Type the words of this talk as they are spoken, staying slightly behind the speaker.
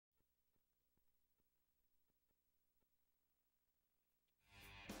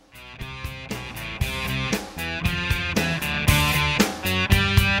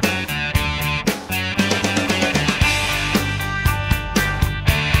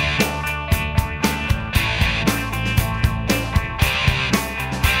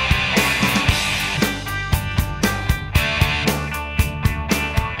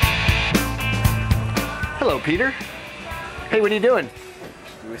Peter? Hey, what are you doing?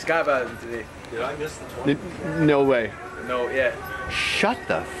 We're skydiving today. Did I miss the 20? No way. No, yeah. Shut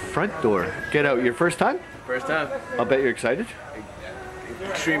the front door. Get out. Your first time? First time. I'll bet you're excited.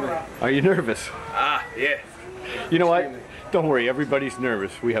 Extremely. Are you nervous? Ah, yeah. You know what? Don't worry, everybody's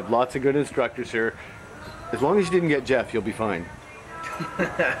nervous. We have lots of good instructors here. As long as you didn't get Jeff, you'll be fine.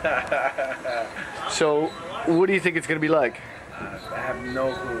 So, what do you think it's going to be like? I have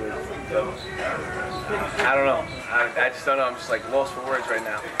no clue. I don't know. I just don't know. I'm just like lost for words right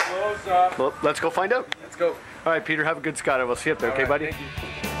now. Well, let's go find out. Let's go. All right, Peter, have a good skydive. We'll see you up there, okay, buddy? Thank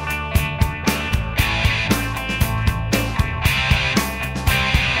you.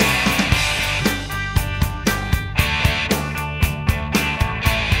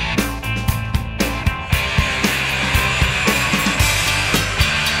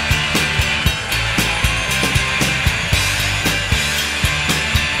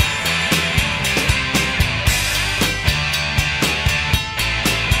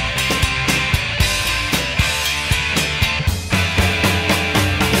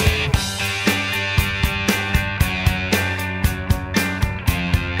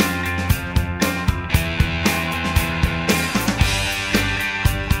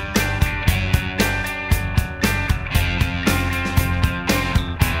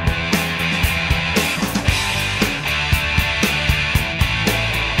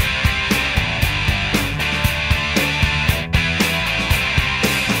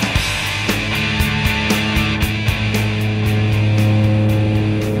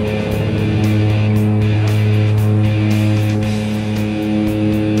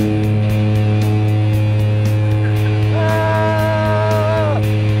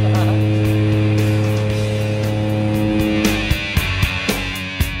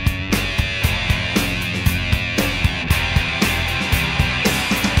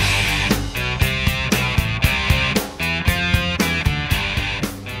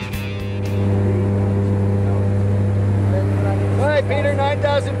 Peter,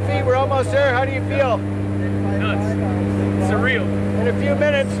 9,000 feet. We're almost there. How do you feel? Nuts. Surreal. In a few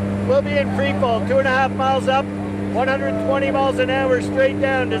minutes, we'll be in free fall. 2.5 miles up, 120 miles an hour straight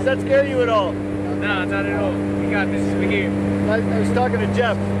down. Does that scare you at all? No, not at all. We got this. We here. I was talking to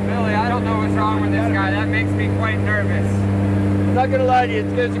Jeff. Billy, I don't know what's wrong with this guy. That makes me quite nervous. I'm not gonna lie to you,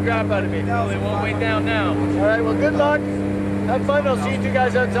 it scares the crap out of me. No, they won't wait down now. All right, well, good luck. Have fun. I'll see you two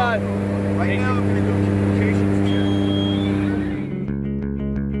guys outside. Right now, I'm going to go communications chair.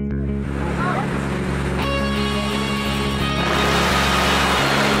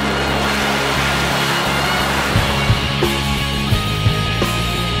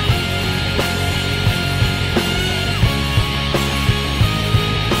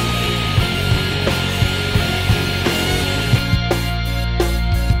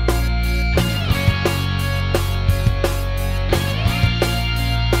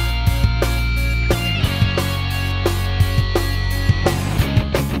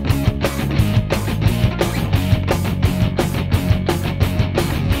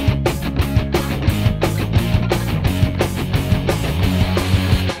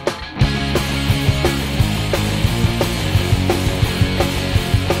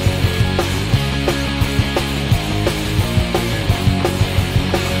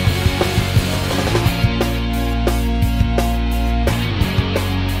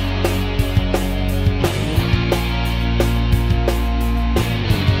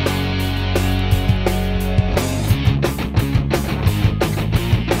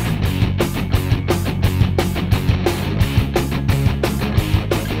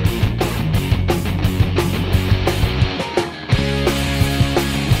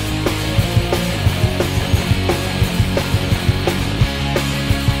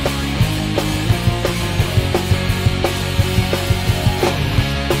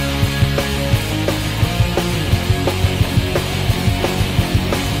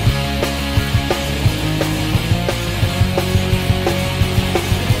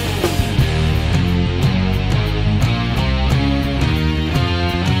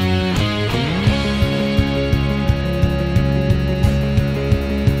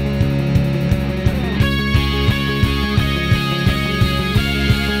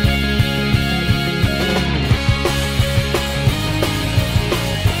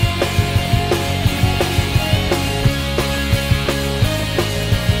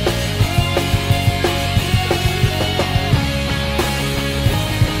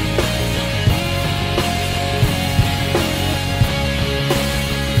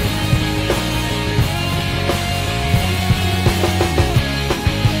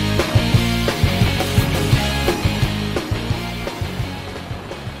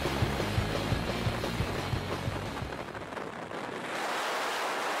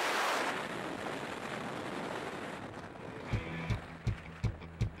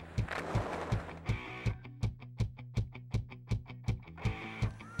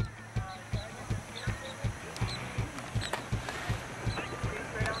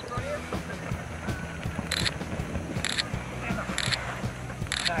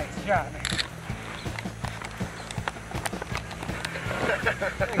 shot.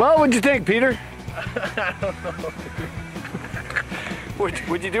 Well, what'd you think, Peter? I don't know.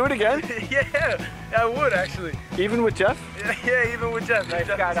 Would you do it again? Yeah, I would actually. Even with Jeff? Yeah, even with Jeff. Nice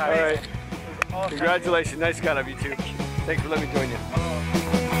Jeff skydive. was All right. awesome. Congratulations. Nice skydive, you two. Thanks for letting me join you.